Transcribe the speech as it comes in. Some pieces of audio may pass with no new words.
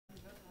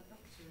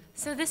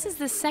So this is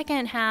the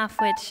second half,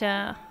 which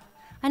I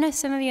know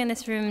some of you in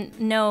this room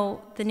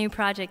know the new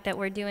project that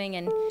we're doing,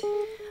 and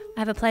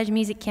I have a Pledge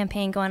Music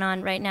campaign going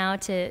on right now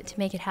to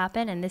make it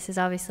happen, and this is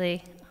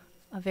obviously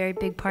a very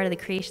big part of the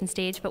creation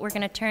stage, but we're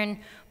going to turn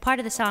part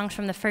of the songs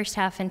from the first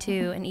half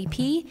into an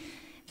EP.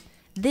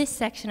 This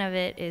section of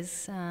it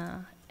is,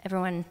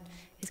 everyone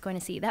is going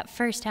to see. That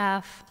first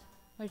half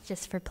was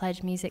just for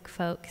Pledge Music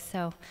folks,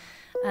 so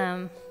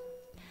we're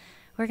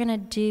going to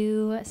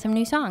do some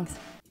new songs.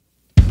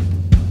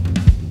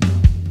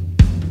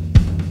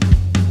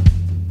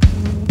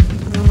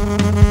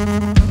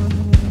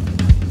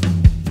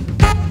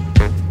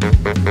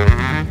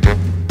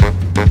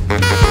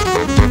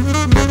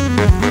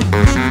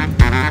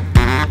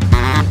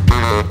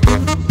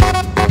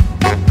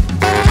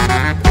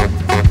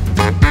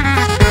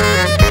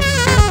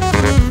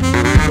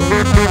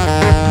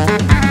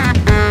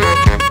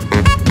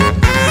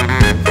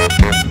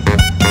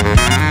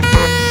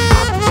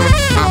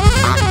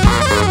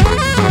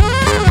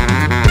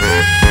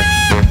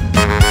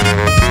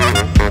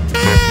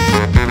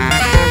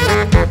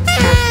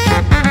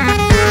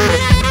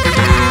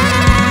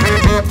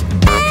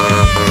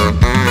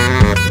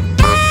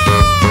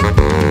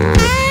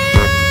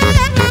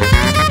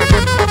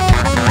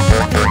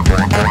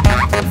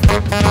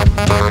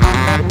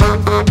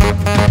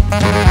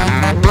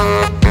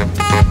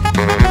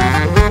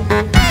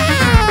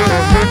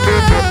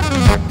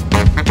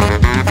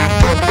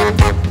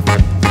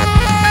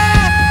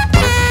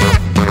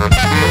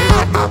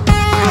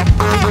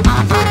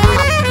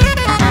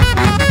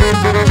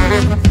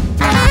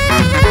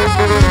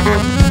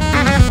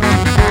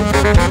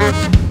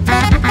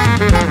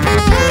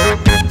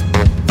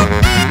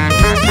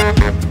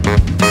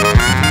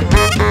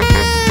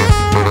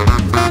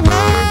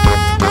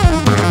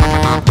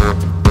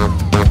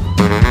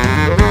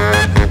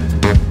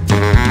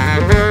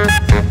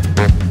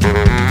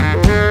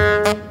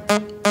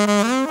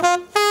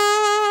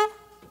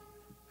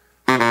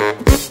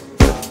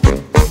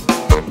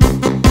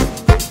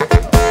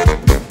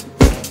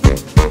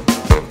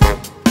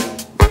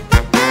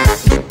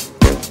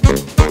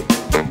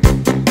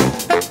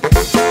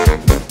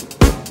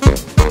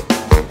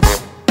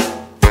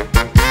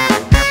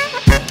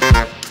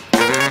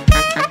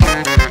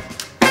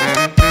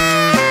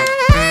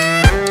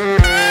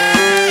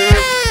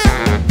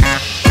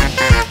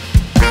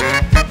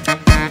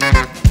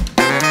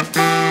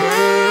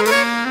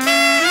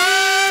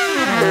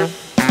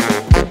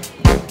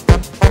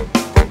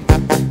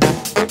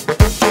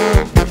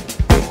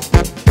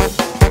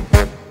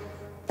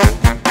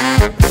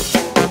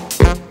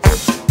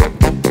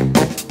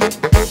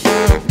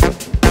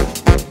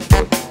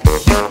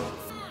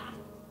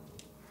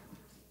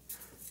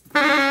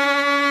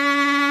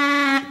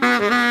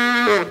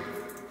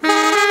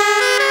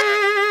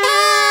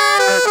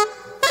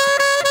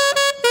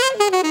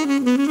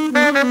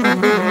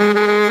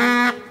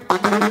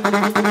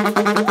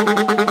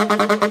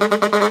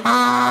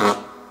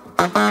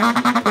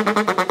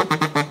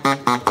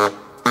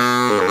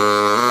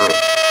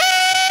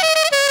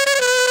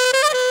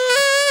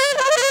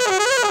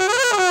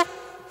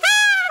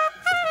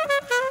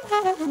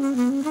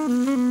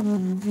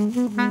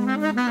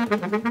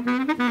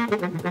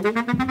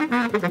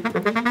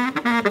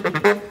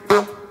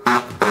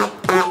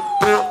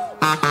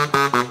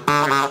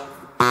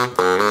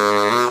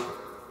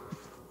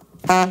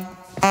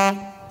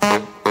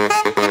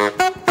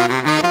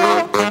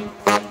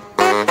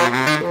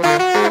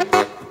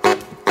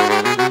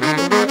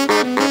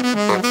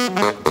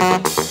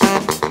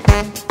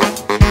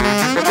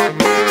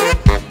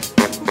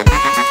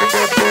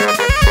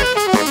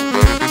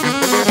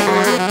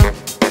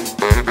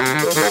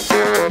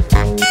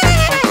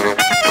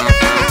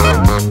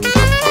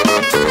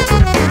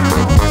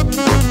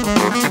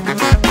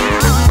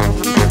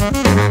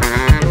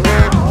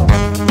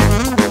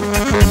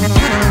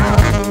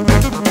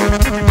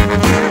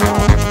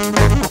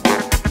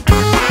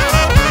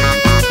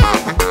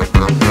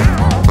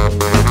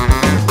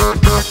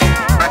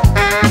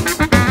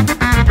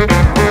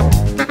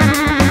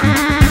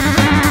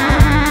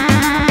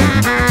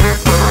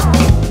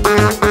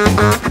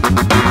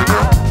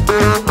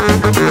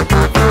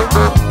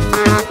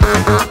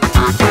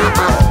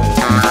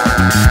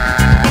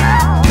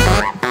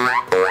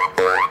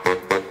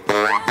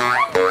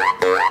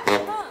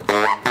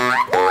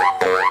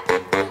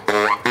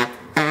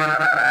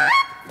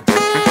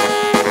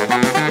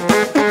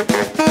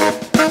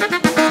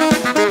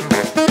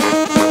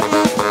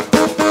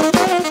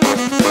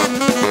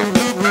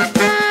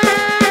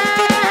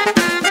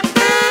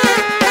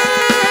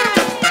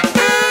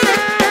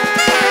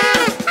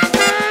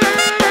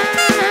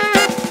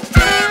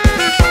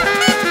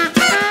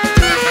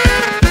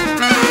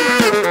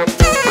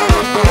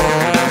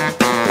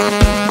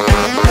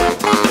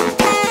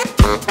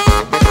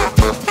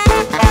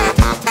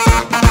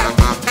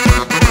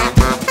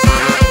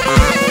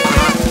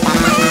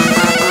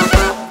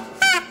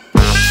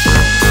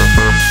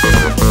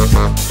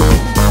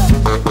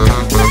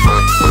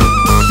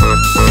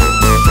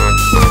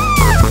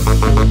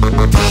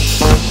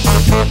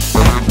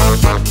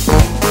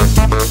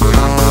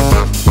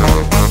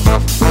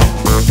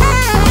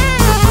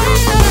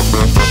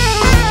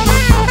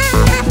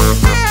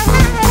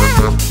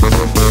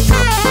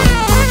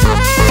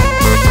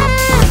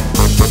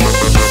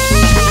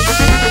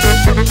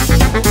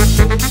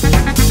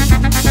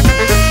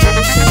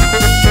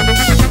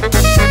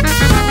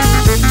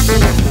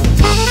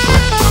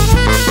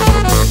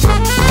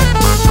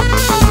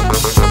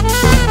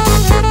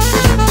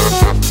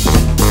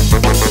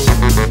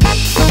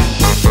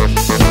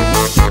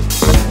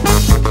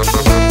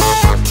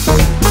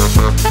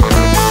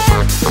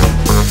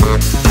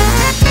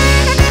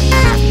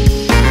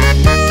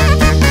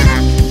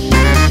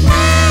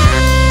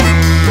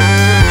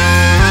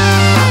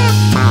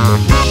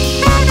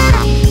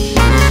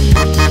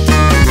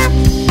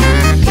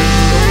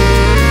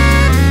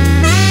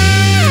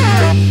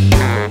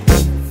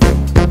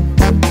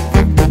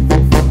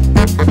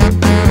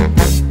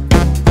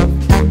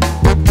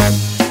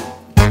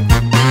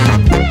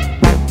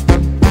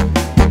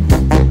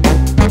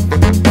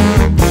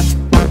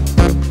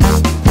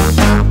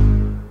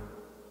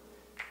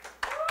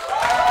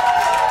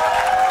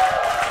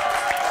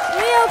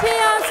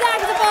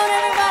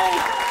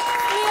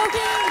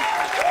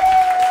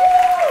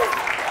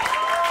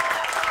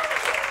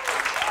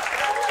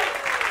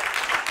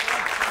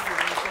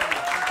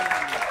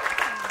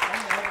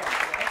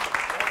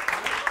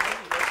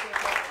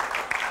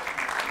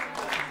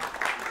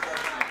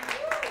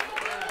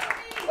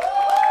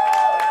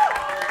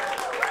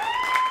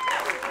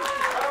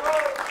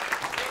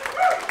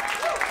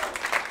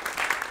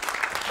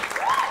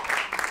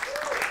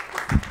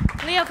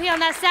 Leo P on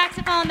that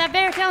saxophone, that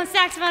baritone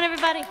saxophone,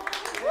 everybody.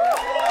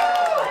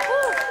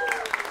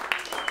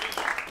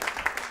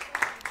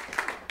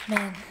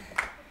 Man,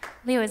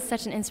 Leo is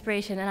such an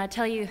inspiration, and I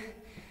tell you,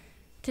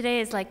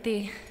 today is like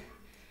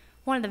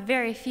one of the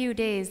very few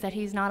days that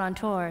he's not on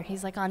tour.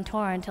 He's like on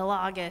tour until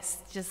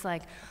August, just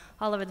like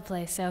all over the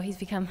place. So he's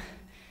become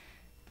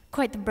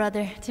quite the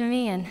brother to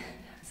me and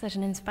such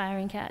an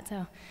inspiring cat.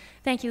 So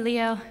thank you,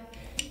 Leo.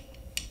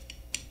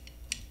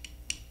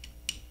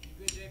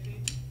 Good, JP?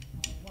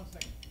 1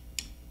 second.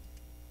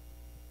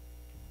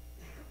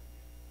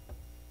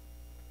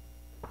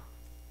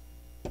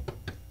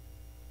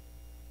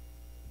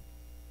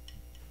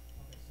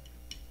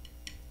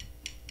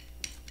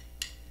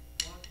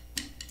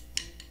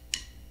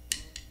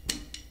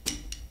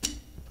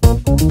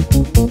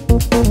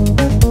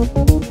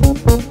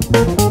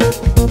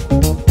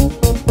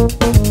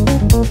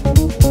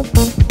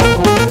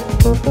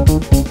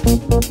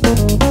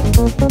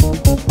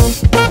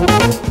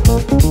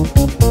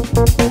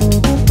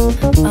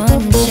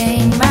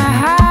 Unchain my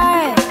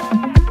heart,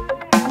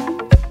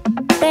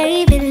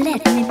 baby,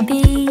 let me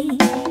be.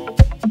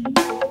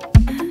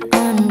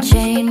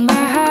 Unchain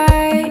my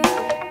heart,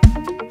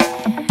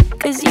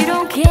 'cause you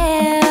don't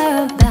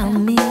care about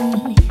me.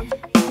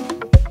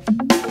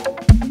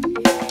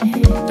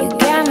 You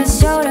got me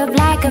sewed up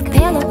like a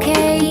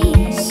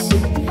pillowcase,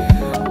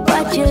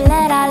 but you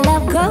let our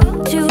love go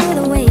to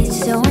the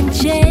waste. So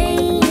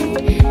unchain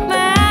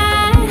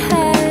my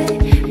heart,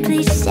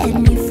 please set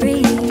me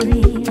free.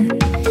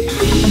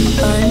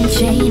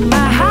 Unchain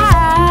my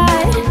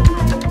heart,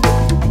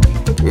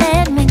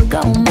 let me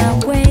go my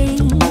way.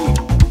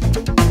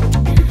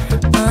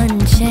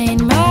 Unchain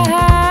my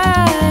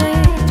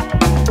heart,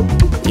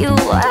 you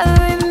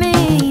worry me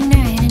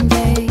night and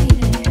day.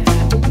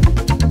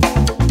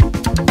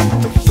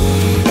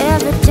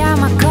 Every time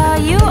I call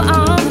you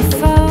on the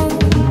phone,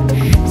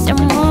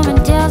 some woman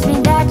tells me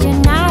that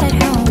you're not at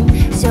home.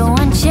 So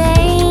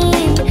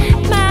unchain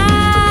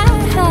my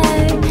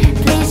heart,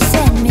 please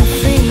set me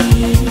free.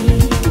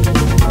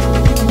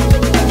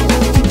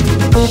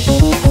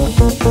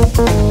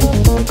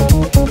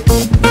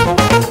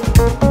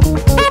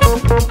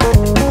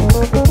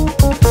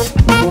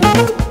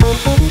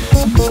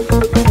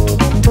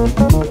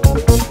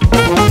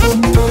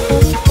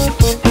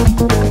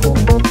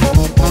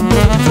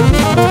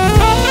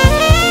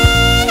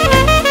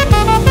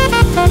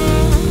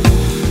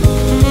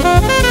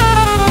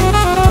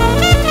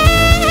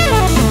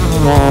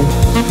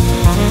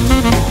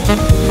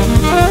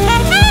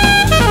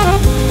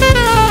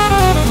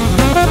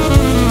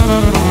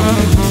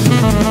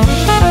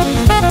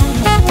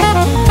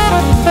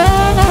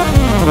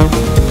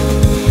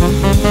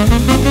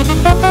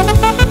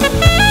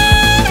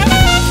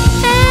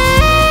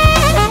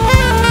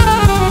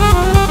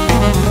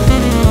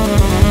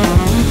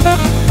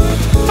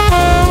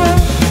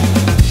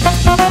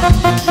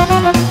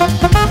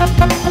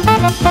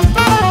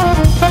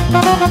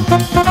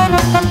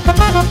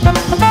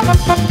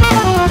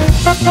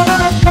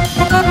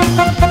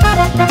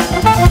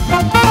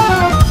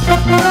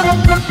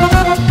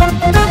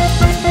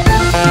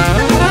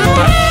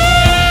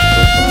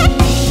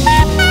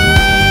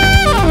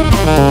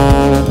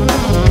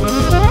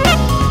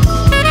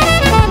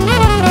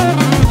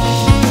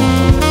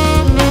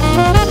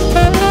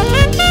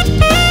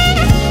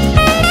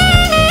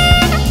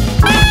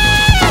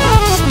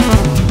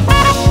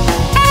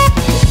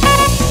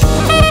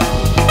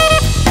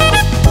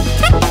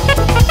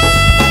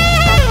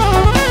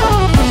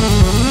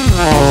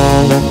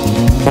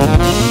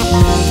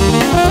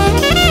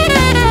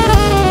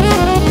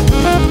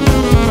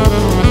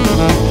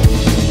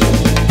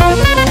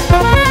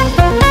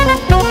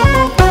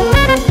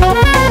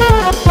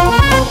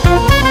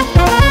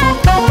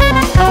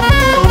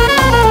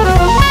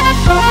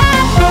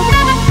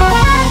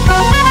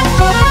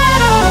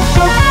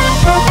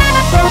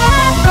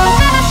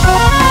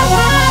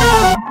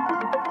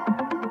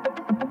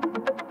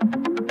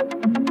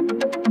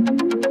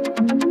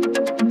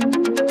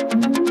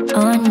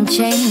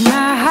 Unchain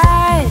my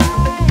heart,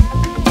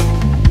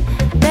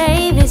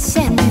 baby,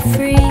 set me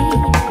free.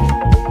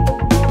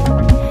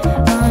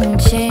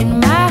 Unchain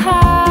my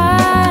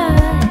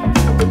heart,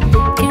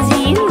 'cause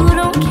you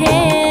don't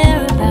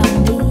care about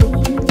me.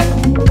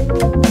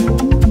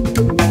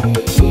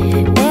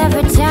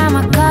 Every time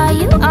I call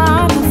you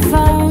on the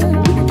phone,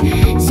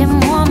 some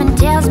woman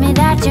tells me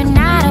that you're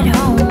not at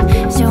home.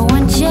 So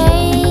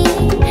unchain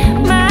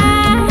my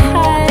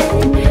heart,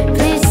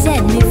 please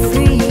set me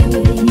free.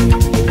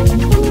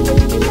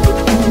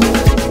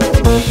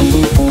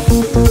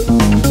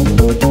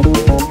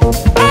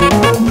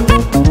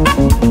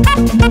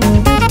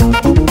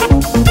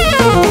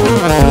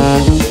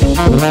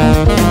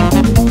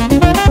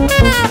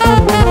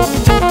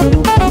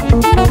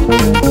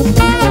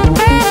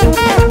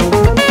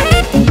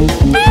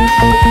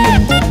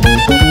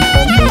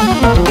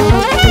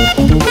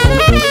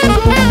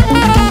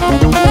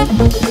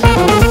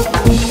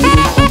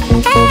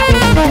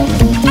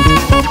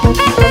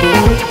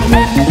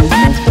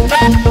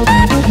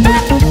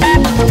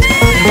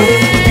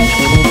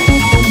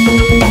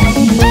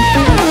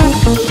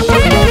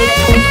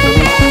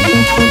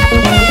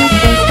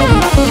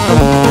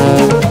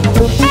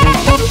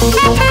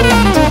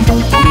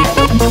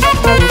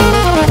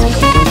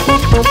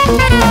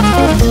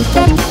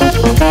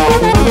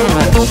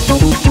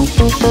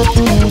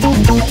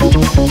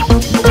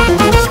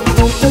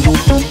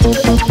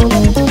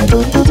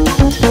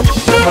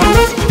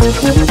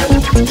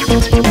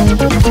 Unchain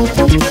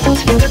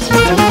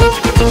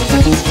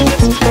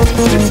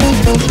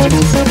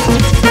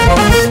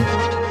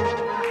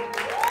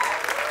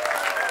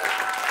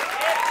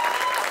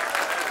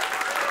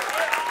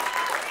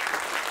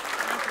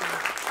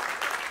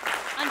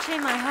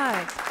my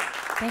heart.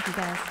 Thank you,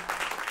 guys.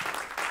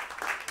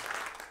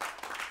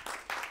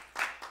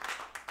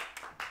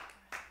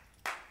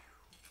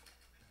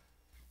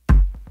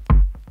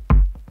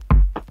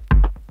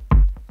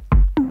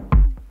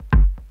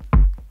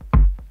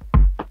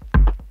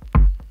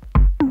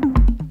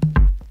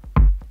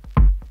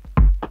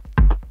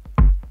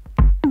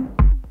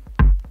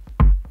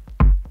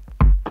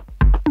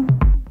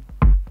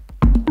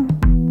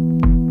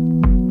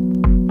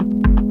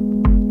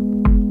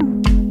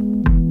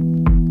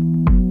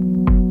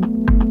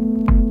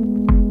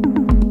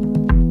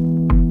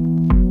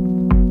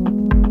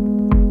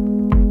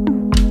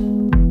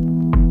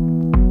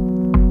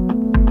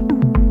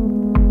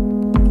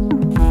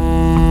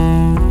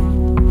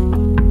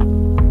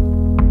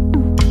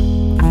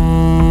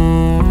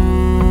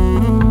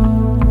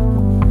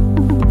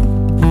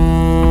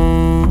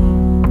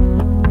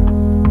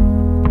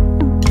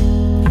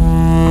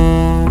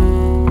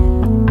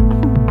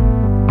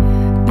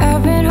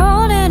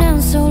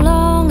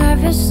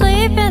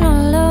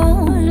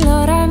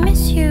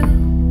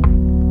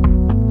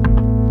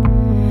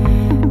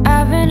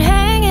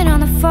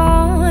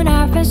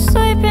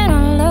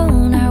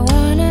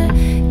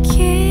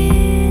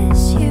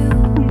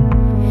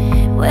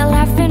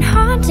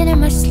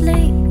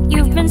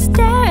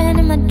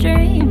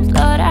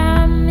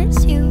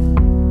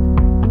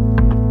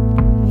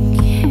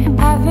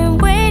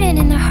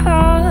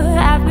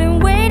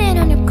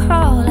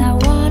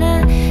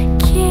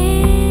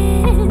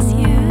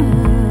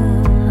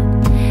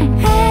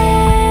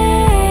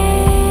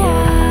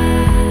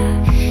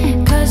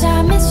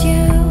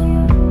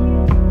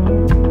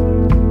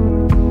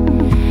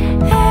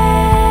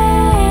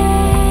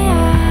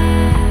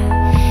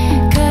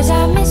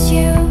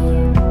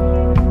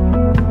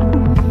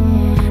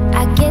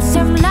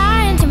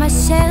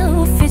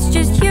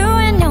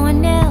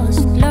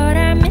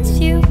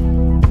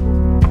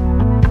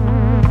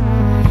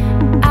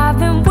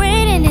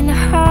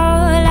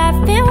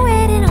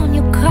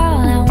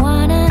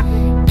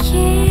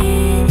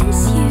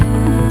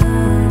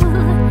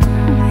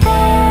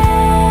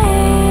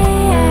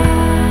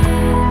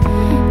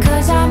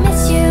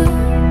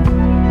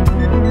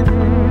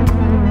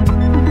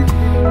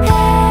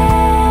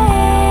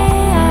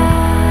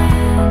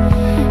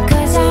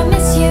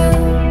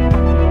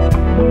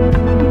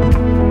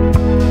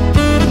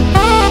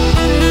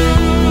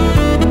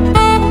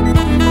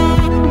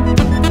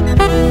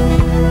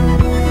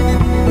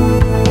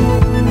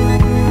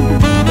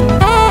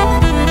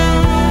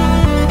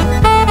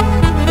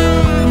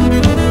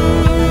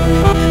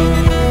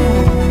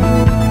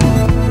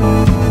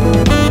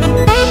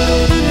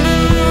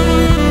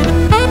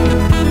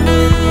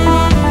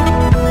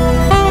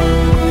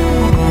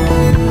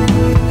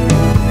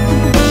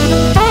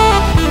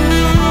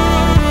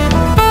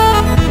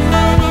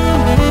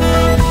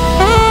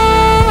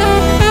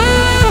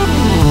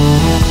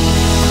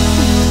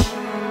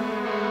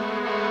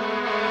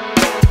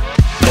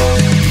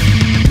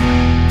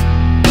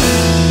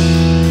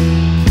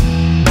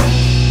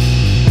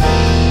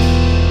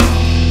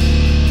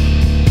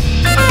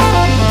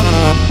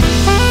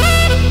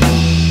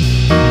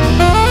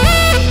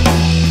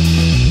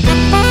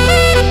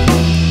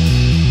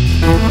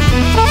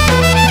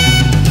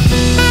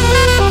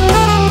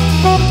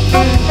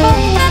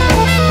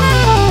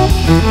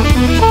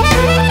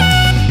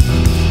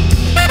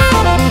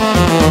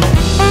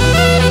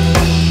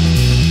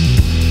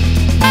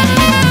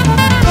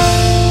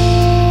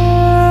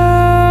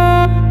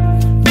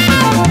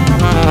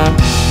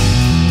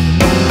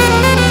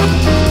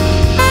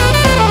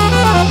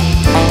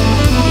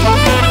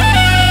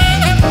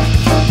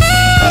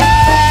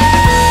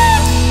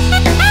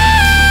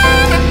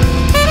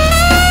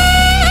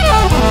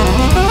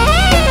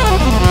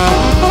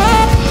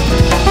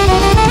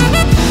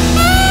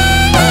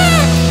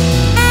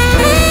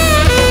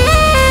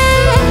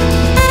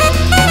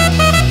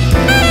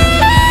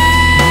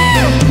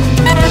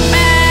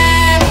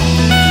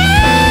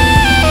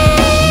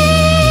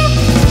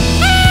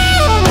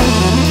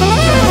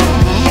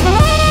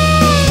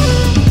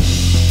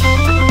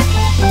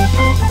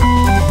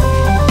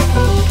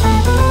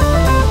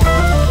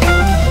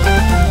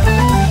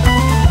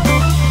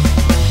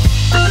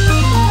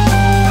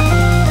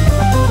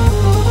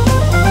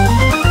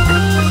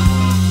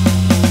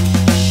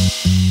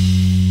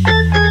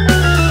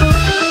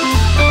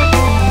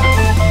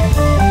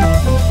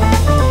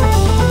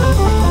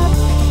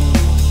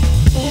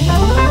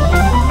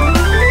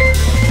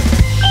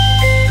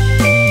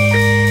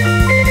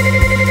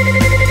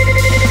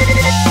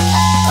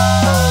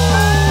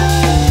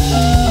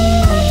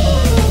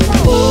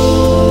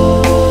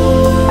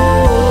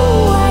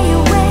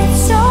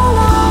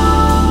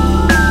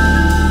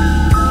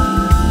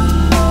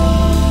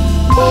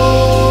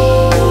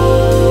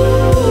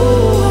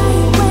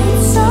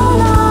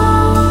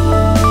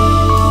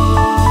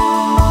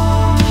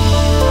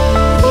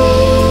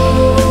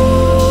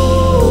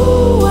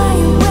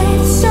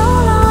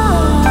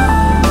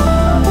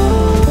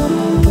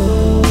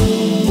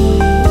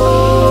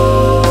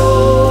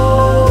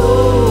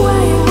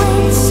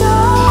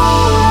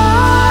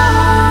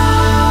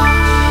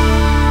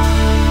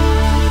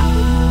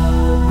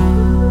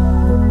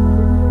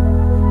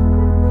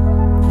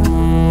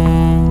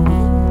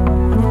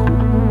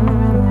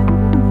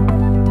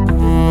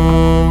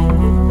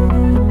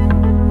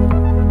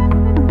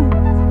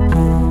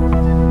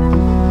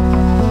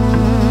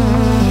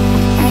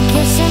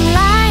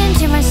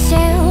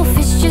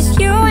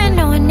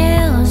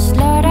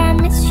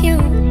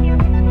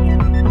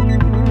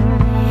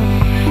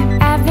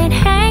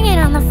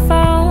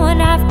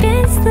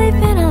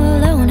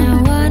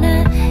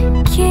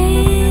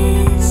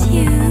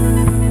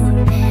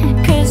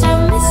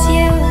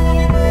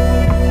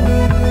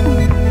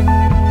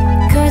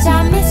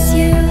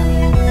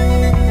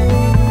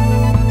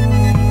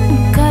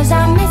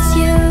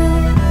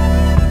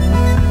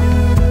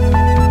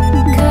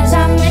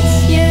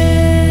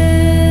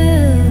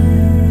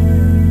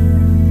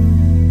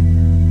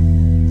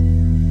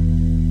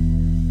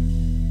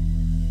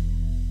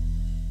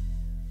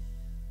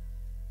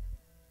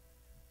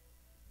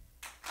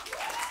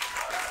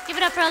 Give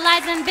it up for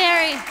Eliza and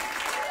Barry.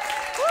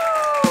 Woo!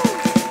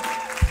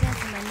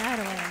 Dancing my night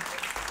away.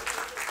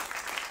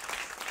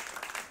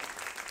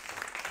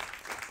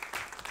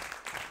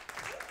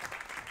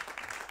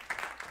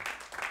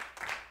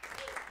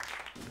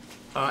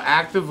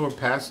 Active or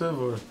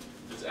passive or?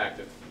 It's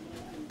active.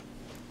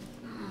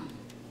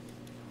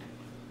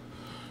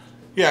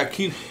 Yeah,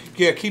 keep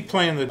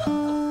playing the.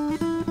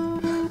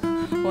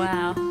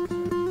 Wow.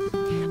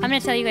 I'm going to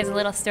tell you guys a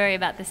little story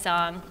about this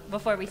song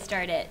before we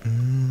start it.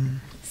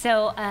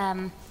 So,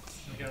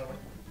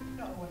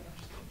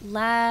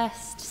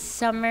 last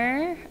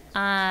summer,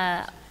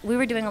 we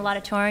were doing a lot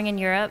of touring in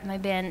Europe. My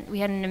band, we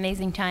had an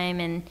amazing time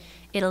in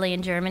Italy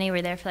and Germany. We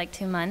were there for like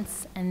 2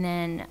 months, and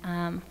then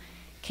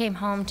came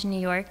home to New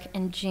York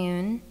in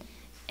June,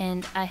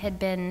 and I had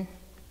been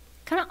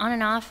kind of on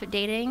and off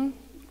dating.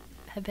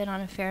 Had been on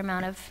a fair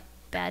amount of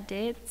bad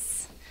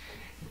dates.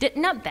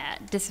 Not bad,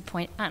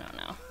 I don't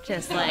know.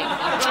 Just like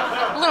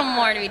a little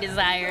more to be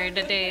desired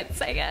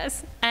dates, I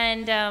guess.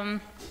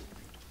 And,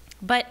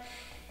 but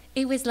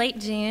it was late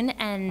June,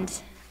 and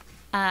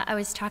I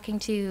was talking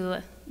to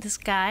this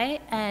guy,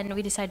 and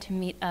we decided to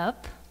meet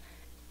up.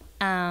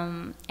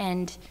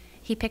 And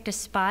he picked a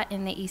spot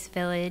in the East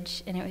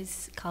Village, and it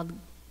was called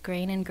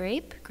Grape and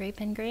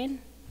Grain,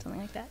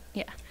 something like that,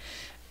 yeah.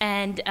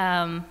 And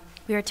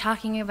we were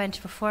talking a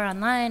bunch before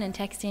online and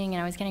texting, and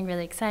I was getting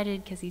really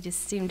excited because he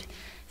just seemed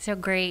so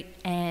great.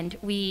 And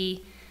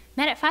we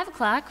met at 5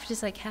 o'clock, which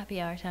is like happy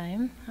hour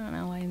time. I don't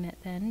know why we met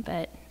then,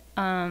 but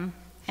and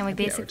we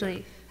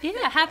basically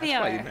happy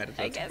hour. That's why you met at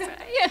that I guess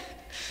yeah.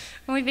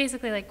 And we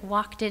basically like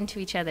walked into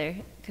each other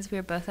because we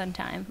were both on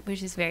time,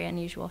 which is very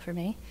unusual for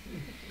me.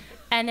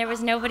 And there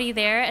was nobody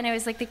there, and it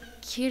was like the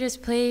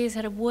cutest place,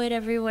 had a wood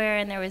everywhere,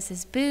 and there was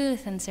this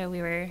booth, and so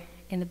we were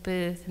in the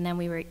booth, and then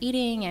we were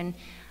eating, and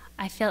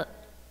I felt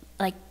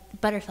like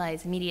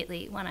butterflies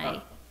immediately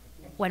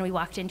when we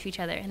walked into each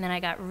other, and then I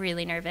got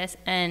really nervous,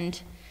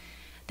 and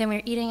then we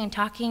were eating and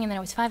talking, and then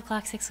it was 5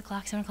 o'clock, 6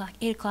 o'clock, 7 o'clock,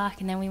 8 o'clock,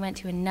 and then we went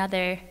to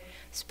another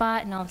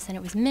spot, and all of a sudden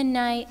it was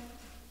midnight,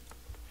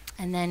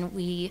 and then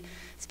we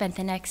spent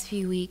the next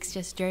few weeks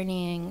just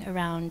journeying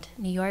around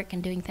New York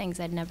and doing things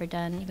I'd never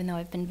done, even though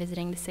I've been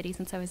visiting the city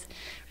since I was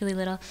really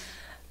little.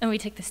 And we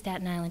took the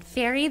Staten Island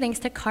Ferry, thanks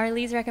to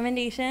Carly's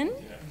recommendation.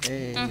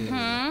 Hey.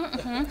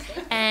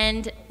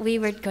 And we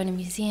were going to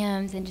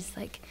museums and just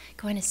like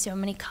going to so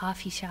many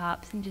coffee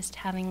shops and just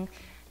having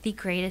the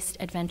greatest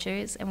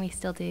adventures, and we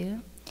still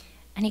do.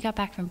 And he got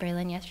back from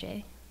Berlin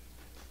yesterday.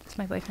 It's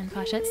my boyfriend,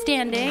 Pasha,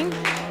 standing.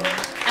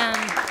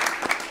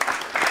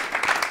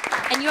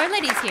 And your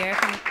lady's here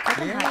from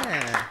Copenhagen.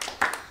 Yeah.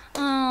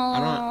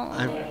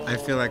 Oh. I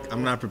feel like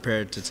I'm not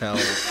prepared to tell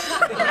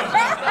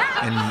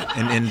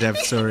an in-depth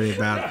story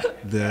about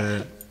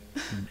the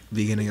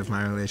beginning of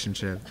my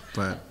relationship,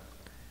 but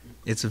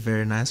it's a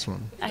very nice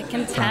one. I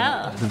can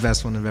tell. The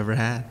best one I've ever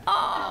had.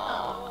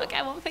 Oh, okay,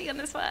 I won't put you on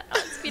the spot.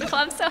 Oh, it's beautiful.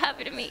 I'm so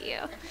happy to meet you.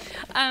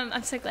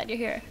 I'm so glad you're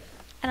here.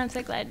 And I'm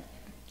so glad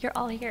you're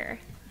all here.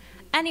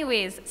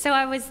 Anyways, so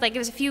I was like, it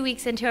was a few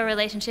weeks into a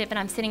relationship, and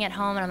I'm sitting at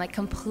home, and I'm like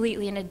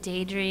completely in a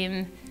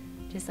daydream,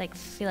 just like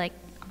feel like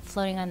I'm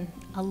floating on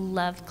a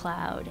love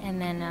cloud. And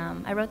then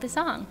I wrote the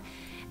song.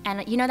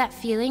 And you know that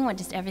feeling when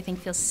just everything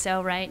feels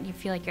so right, and you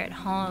feel like you're at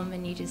home,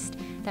 and you just,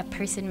 that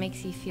person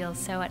makes you feel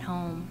so at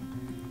home.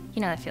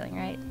 You know that feeling,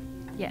 right?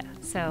 Yeah,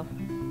 so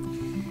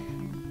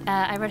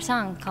I wrote a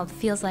song called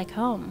Feels Like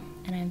Home,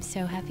 and I'm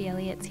so happy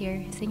Elliot's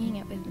here singing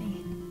it with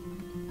me.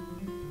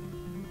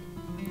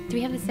 Do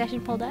we have the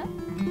session pulled up?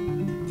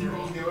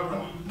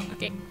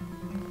 Okay.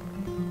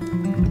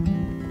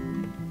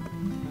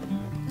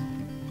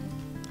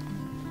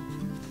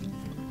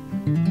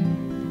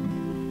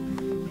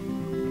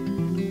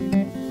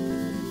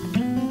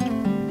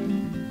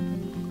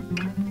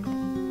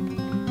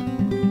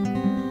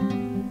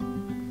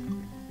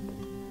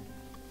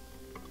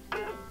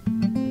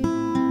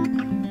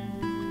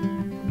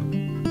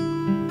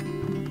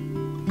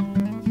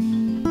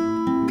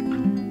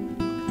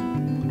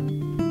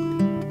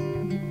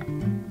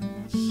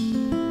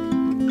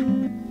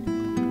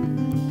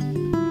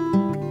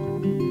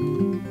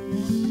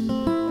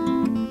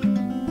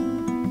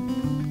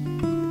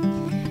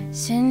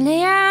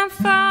 Suddenly I'm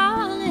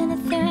falling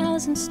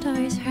 1,000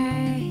 stories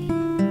high.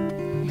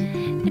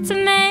 It's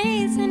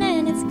amazing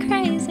and it's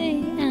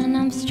crazy, and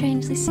I'm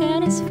strangely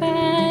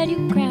satisfied.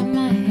 You grab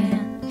my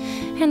hand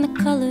and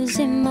the colors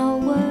in my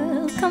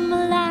world come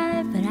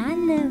alive, but I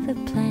never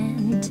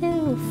planned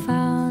to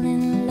fall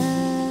in love.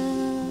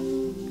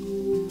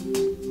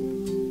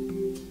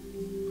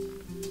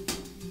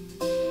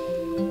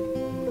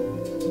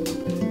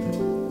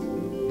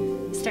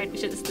 We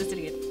should just do it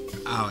again.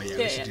 Oh yeah,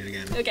 we should do it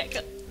again. Okay,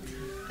 cool.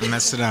 I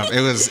messed it up.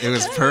 It was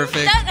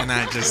perfect, and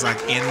I just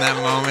like in that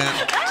moment,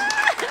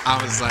 I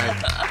was like,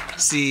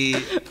 see,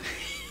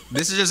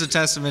 this is just a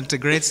testament to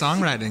great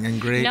songwriting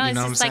and great, No, you it's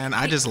know what I'm just like- saying?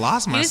 I just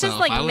lost myself. You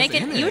I were just like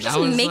was in you were it. just I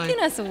was making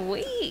like, us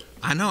wait.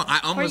 I know.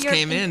 I almost your-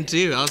 came in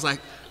too. I was like,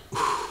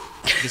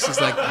 this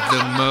is like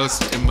the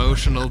most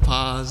emotional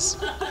pause.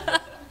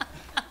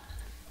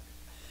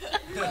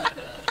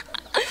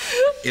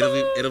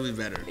 It'll be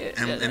better,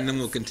 and then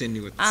we'll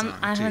continue with the song.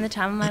 I'm having the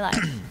time of my life.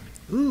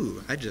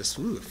 Ooh, I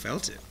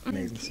felt it.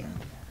 Amazing song.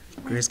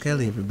 Grace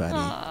Kelly, everybody.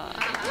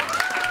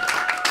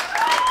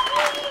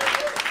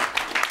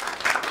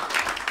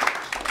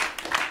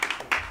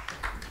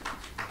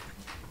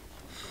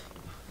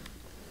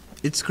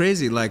 It's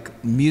crazy,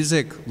 like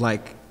music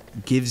like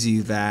gives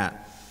you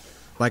that.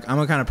 Like I'm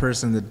a kind of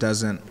person that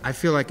doesn't. I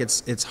feel like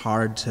it's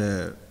hard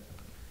to.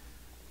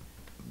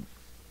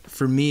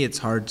 For me, it's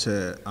hard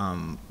to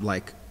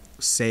like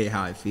say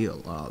how I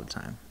feel all the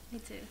time. Me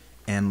too.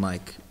 And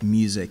like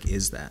music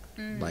is that,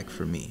 like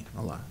for me,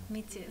 a lot.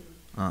 Me too.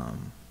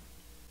 And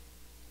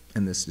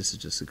this is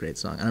just a great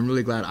song. And I'm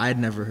really glad I had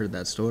never heard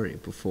that story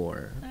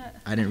before.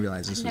 I didn't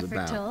realize this was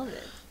about. Never told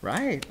it.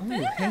 Right. Oh,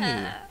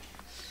 hey.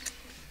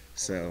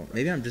 So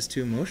maybe I'm just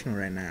too emotional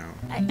right now.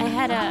 I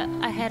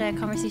had a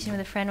conversation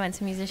with a friend once,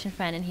 a musician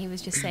friend, and he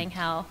was just saying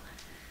how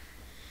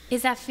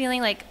is that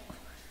feeling like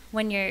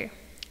when you're,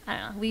 I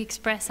don't know, we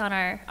express on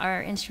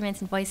our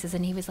instruments and voices,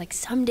 and he was like,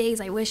 some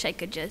days I wish I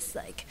could just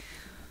like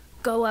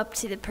go up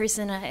to the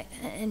person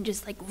and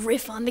just like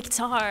riff on the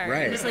guitar,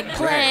 right, and just like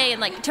play,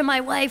 and like to my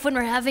wife when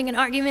we're having an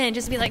argument, and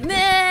just be like,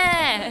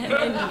 nah,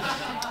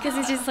 because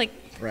it's just like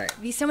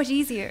be so much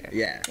easier.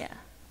 Yeah. Yeah.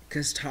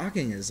 Because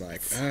talking is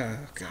like, oh,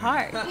 God. It's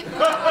hard.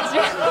 It's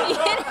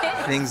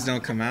really things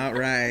don't come out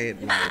right.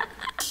 Like,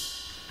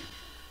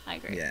 I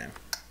agree. Yeah.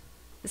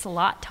 It's a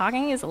lot.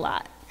 Talking is a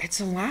lot. It's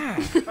a lot.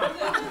 You know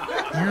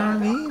what I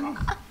mean?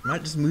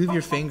 Not just move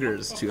your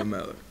fingers to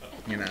emote,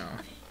 you know?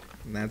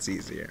 And that's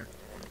easier.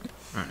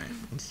 All right,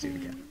 let's do it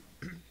again.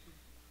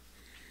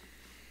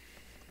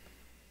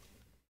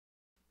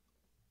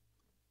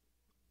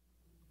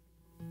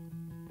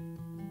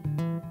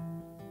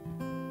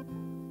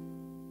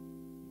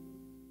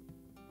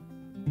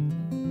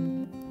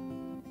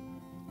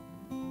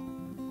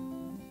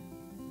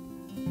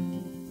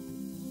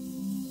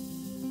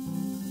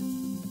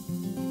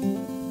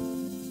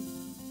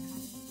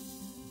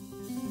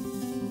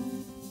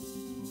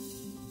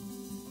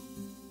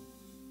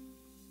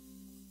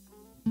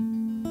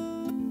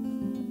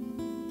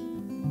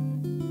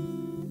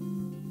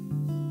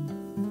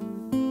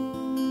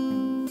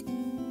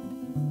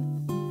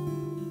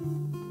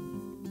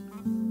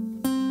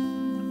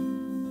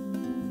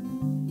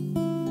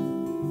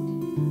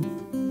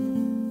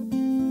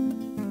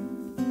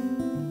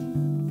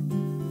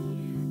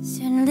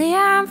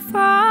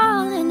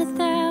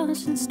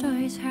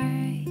 Stories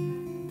high.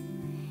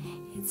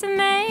 It's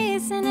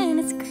amazing and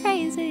it's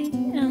crazy,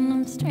 and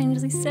I'm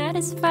strangely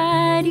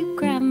satisfied. You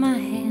grab my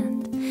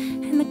hand,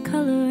 and the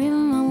color in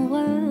my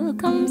world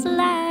comes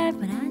alive.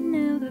 But I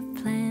never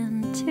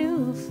planned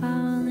to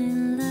fall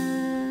in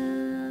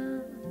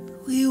love.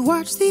 We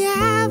watch the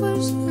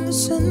hours and the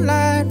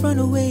sunlight run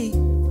away,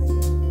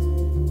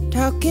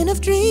 talking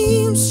of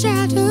dreams,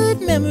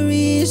 childhood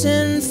memories,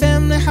 and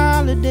family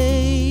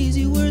holidays.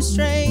 You were a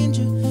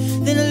stranger,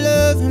 then a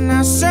love, and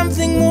now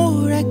something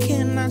more I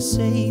cannot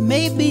say.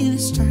 Maybe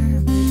this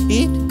time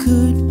it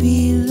could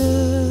be love.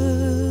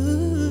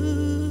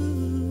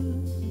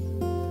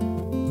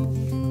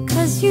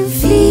 'Cause you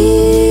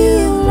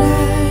feel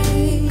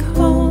like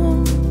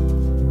home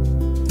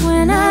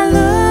when I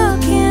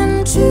look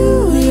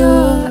into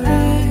your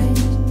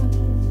eyes.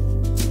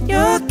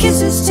 Your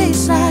kisses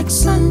taste like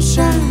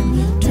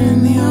sunshine,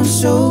 turn me on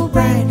so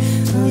bright.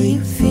 Oh,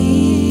 you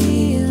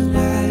feel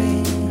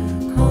like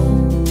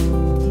home.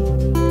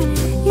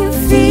 You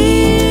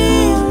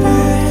feel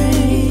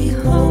like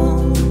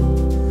home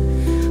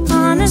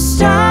on a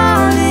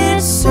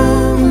starlit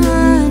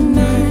summer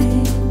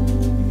night.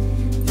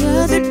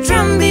 You're the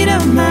drumbeat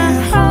of my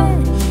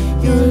heart,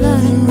 your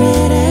loving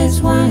red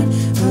as wine.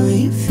 Oh,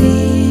 you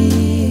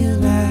feel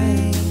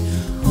like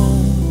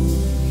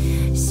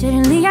home.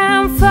 Suddenly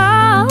I'm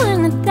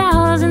falling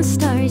 1,000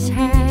 stories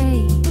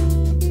high.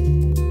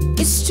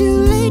 It's too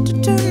late to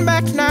turn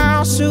back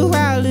now, so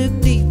I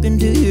look deep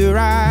into your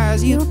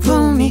eyes. You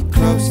pull me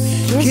close,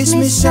 kiss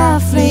me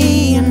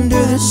softly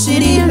under the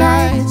city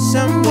lights.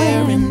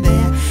 Somewhere in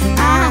there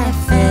I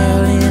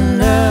fell in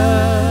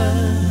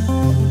love.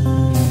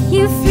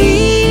 You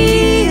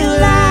feel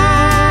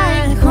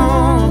like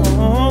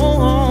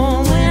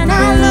home when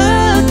I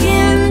look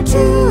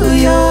into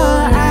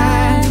your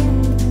eyes.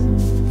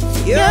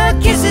 Your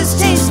kisses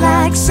taste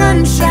like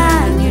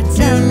sunshine, you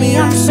turn me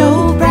on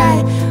so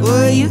bright.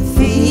 Oh, you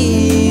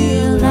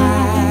feel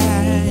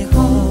like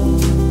home.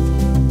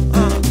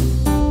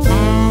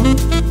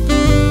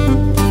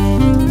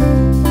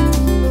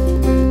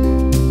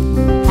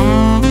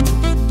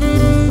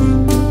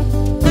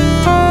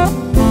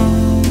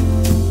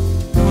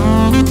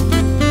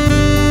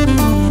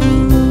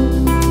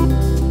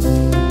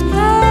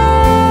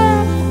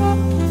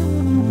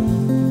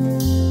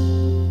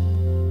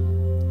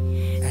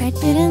 I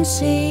didn't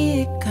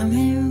see it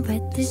coming,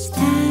 but this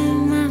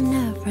time I'm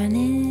not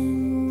running.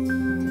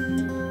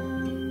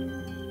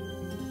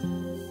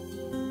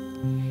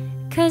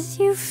 'Cause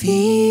you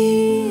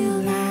feel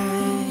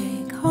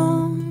like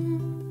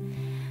home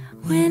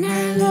when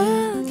I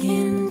look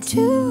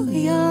into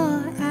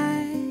your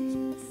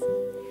eyes.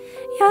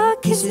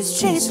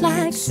 kisses taste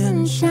like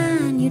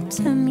sunshine. You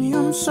turn me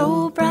on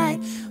so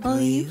bright. Oh,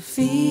 you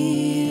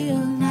feel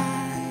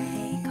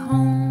like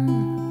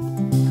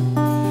home.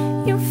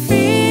 You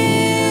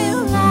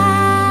feel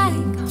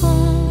like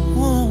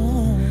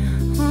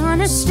home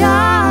on a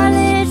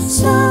starlit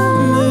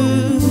summer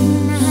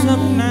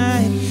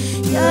night.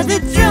 You're the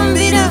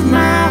drumbeat of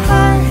my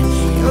heart.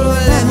 Your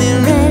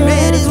lemon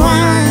red as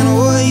wine.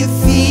 Oh, you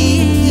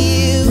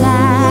feel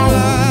like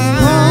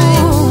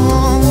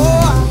home.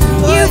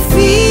 You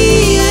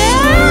feel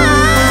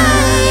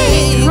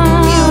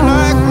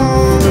like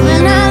home.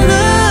 When I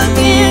look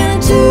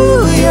into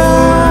your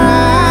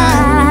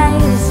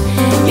eyes,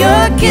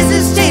 your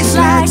kisses taste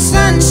like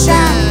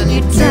sunshine.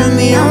 You turn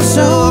me on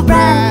so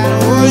bright.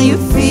 Oh, you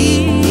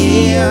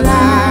feel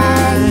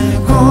like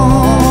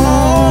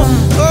home.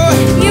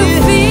 You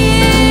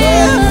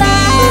feel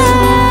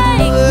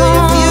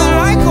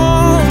like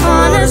home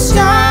on a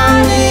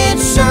starlit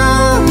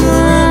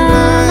summer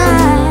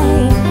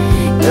night.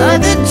 You're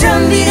the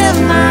drumbeat of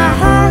my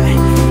heart.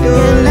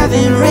 Your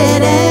loving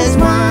red as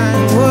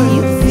wine. Oh,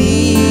 you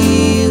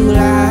feel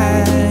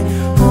like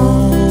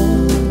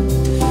home.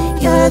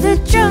 You're the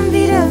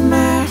drumbeat of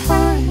my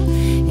heart.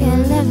 Your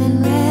loving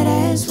red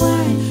as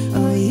wine.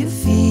 Oh, you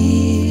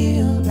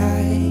feel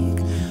like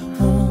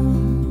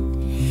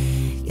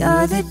home.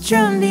 You're the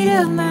drumbeat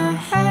of my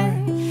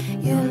heart.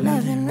 Your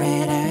loving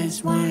red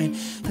as wine.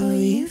 Oh,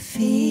 you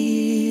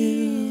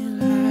feel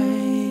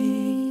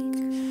like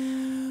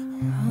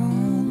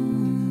home.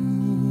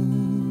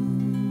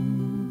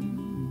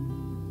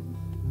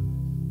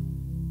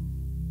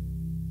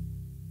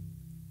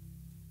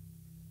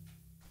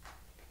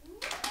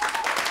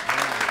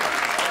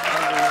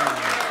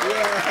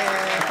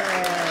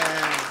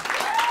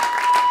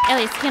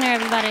 Ellie Skinner,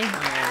 everybody.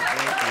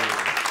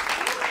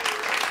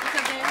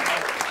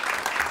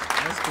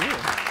 That's cool.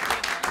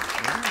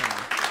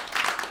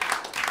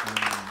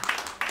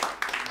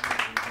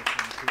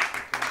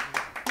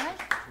 What?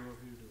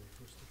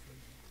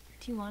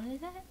 Do you want to do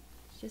that?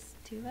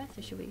 Just two of us,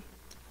 or should we?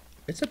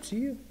 It's up to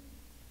you.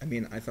 I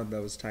mean, I thought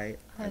that was tight.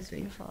 That was I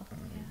think, beautiful.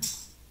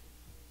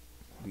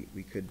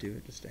 we could do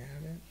it just to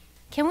have it.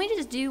 Can we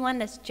just do one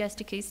that's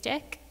just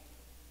acoustic?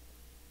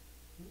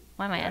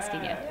 Why am I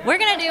asking you? We're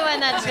gonna do one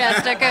that's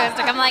just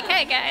acoustic. I'm like,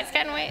 hey guys,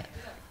 can we?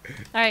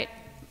 All right,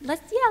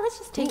 let's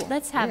just take,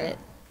 let's have it.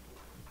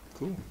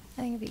 Cool.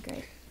 I think it'd be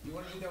great. You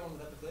want to do that one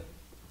without the clip?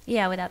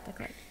 Yeah, without the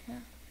clip. Yeah.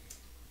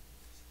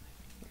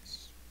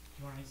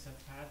 You want to use that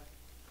pad?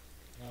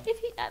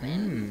 If you, I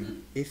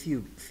mean, If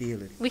you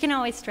feel it. we can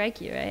always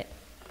strike you, right?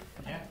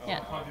 Yeah.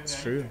 Yeah. I'll do It's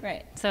that. true.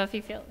 Right. So if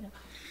you feel, yeah.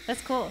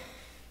 That's cool.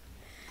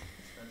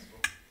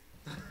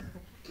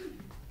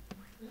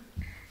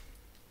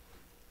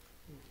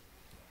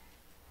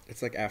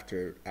 It's like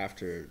after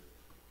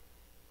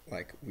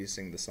like we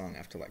sing the song, I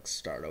have to like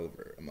start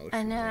over emotionally.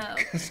 I know.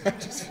 'Cause I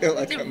just feel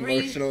like To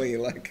emotionally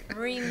like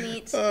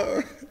Re-meet.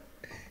 oh,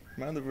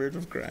 am I on the verge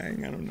of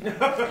crying? I don't know.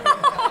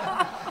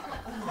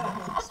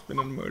 It's been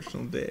an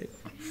emotional day.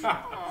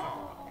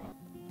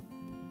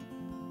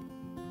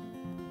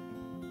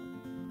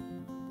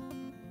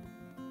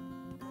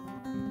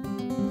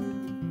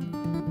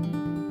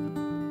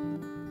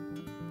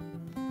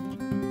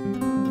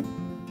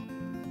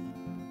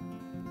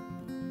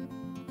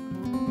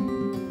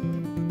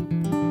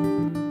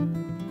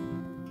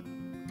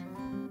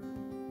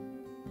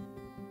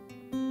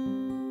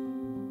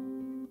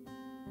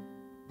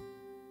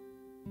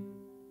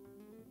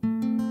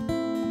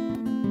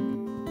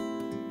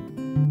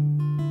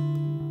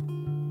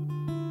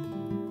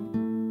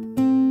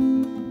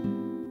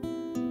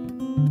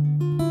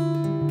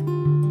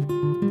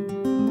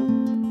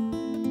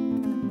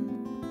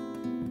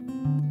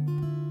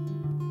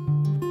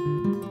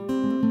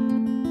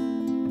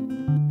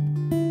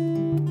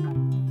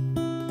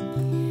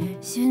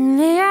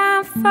 Suddenly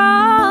I'm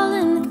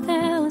falling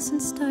 1,000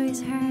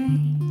 stories high.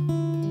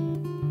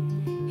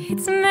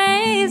 It's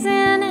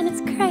amazing and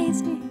it's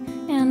crazy,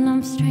 and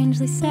I'm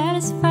strangely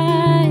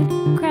satisfied.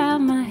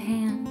 Grab my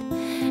hand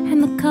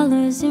and the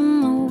colors in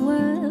my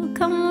world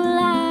come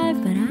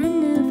alive, but I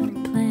never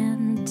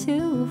planned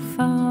to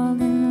fall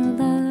in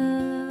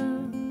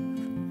love.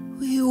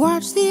 We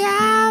watch the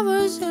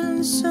hours in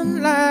the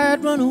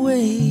sunlight run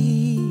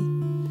away,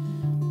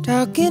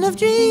 talking of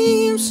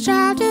dreams,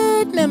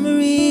 childhood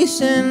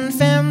memories, and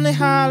family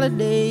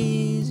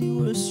holidays. You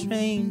were a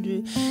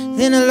stranger,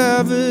 then a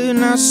lover,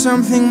 now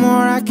something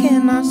more I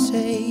cannot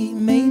say.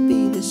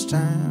 Maybe this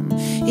time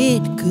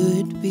it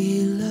could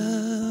be love.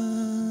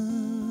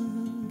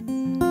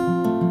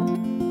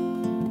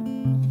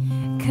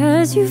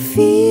 'Cause you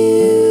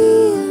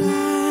feel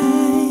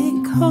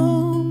like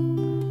home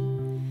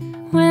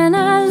when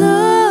I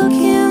look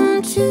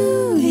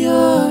into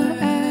your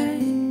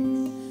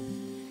eyes.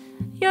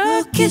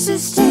 Your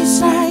kisses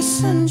taste like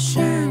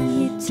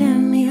sunshine. You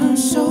turn me on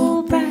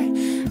so bright.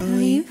 Oh,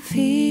 you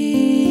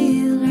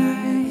feel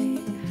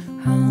like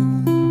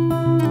home.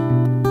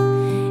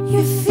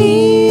 You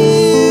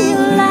feel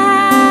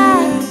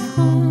like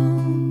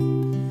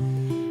home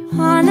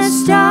on a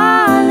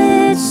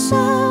starlit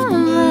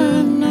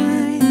summer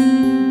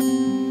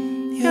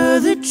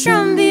the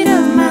drumbeat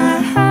of my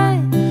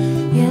heart.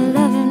 Your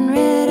loving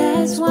red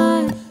as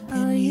wine.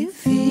 Oh, you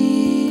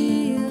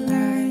feel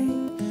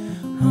like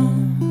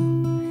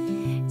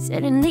home.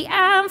 Suddenly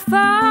I'm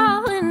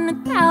falling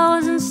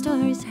 1,000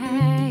 stories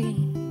high.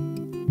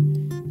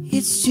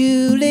 It's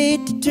too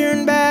late to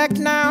turn back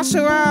now,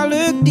 so I'll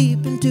look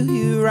deep into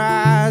your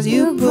eyes.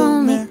 You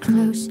pull me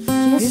close,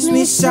 kiss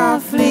me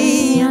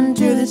softly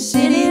under the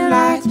city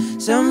lights.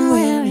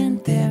 Somewhere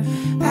in there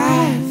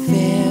I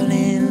fell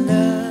in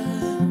love.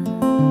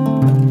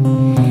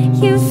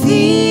 You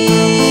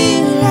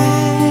feel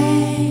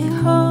like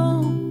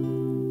home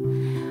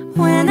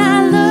when I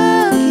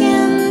look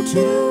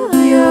into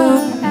your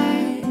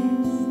eyes.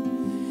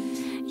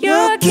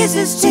 Your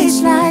kisses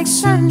taste like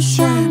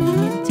sunshine.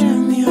 You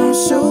turn me on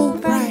so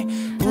bright.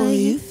 Boy,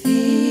 you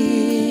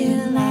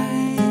feel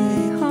like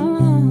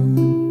home.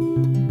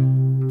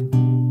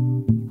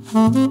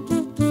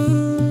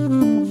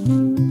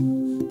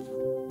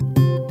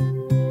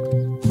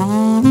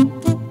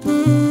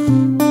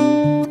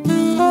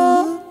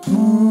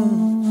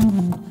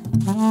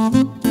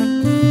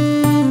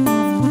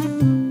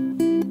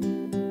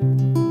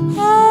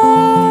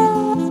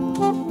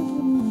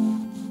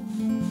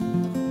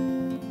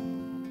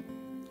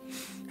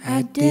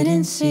 I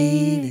didn't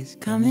see this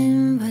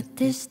coming, but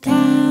this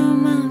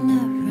time I'm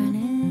not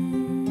running.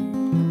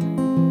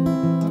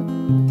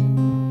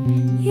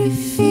 You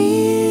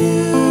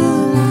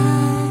feel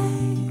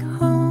like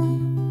home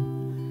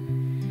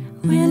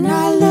when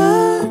I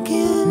look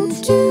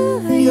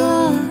into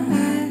your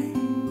eyes.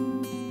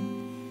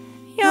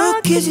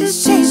 Your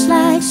kisses taste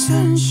like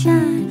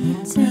sunshine. You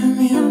turn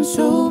me on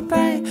so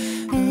bright.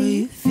 Oh,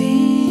 you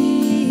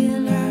feel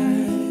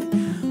like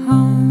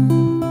home.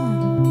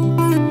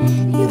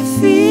 You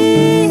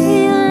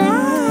feel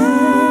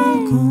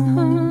like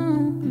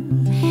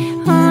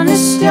home on a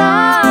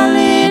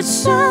starlit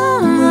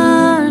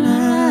summer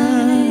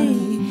night.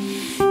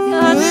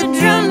 You're the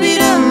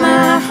drumbeat of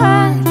my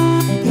heart.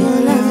 Your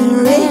loving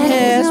red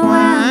as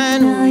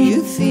wine. Oh,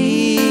 you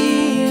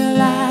feel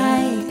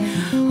like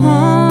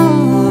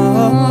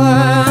home.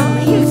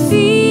 You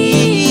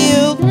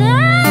feel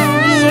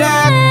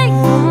like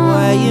home.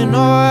 You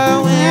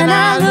know when I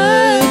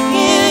look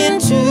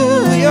into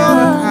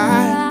your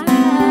eyes.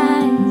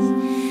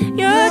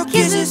 Your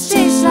kisses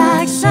taste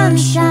like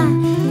sunshine.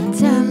 You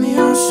turn me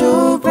on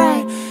so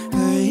bright.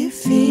 Oh, you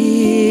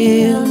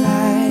feel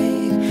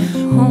like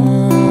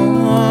home.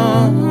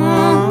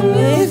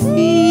 You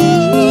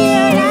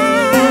feel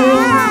like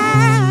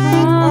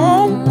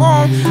home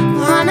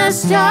on a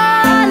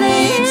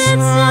starlit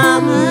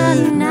summer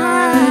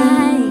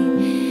night.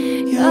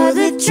 You're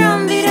the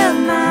drumbeat of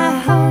my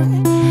heart.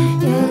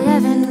 Your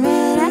loving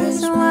red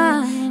as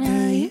wine.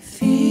 Oh, you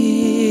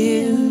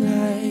feel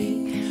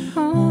like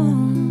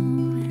home.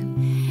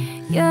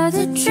 You're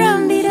the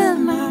drumbeat of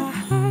my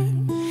heart.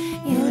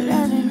 Your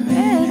loving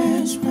red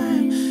as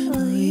wine.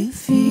 Oh, you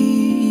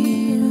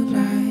feel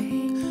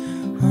like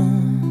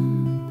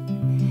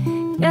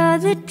home. You're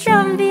the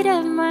drumbeat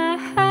of my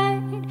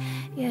heart.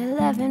 Your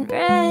loving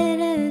red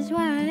as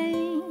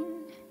wine.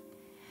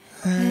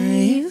 Oh,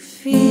 you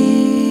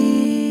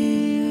feel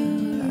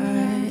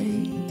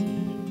like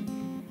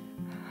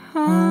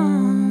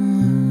home.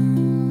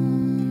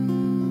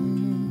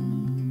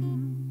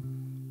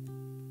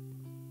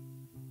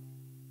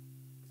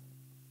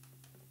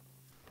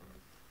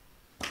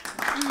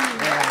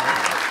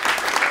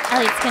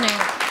 Elliot Skinner.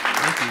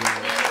 Thank you.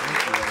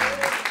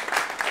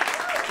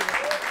 Thank you.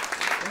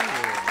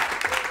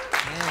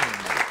 Man.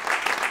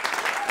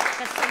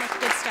 That's so much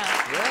good stuff.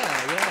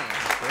 Yeah.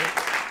 Great.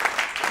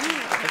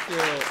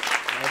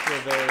 I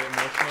feel very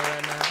emotional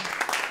right now.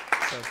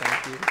 So thank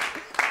you.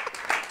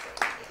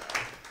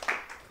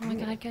 Oh my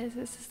God, guys,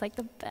 this is like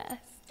the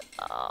best.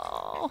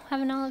 Oh,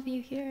 having all of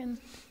you here, and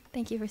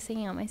thank you for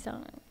singing on my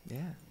song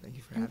Yeah, thank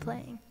you for and having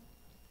playing.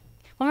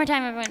 One more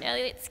time, everyone.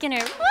 Elliot Skinner.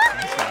 me.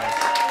 Thanks,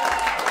 guys.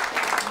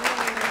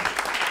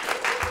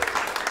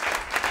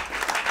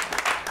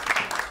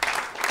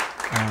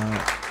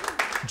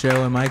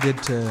 Joe, am I good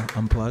to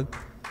unplug?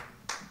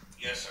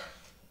 Yes, sir.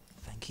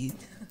 Thank you.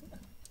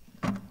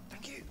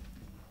 Thank you.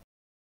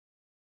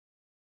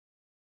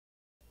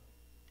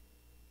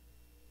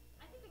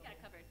 I think we got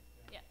it covered.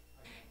 Yeah.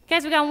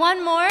 Guys, we got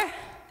one more. I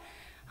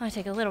want to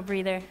take a little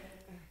breather.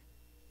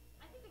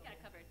 I think we got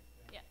it covered.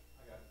 Yeah.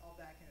 I got it. I'll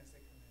back in as they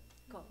come in.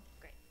 Cool.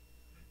 Great.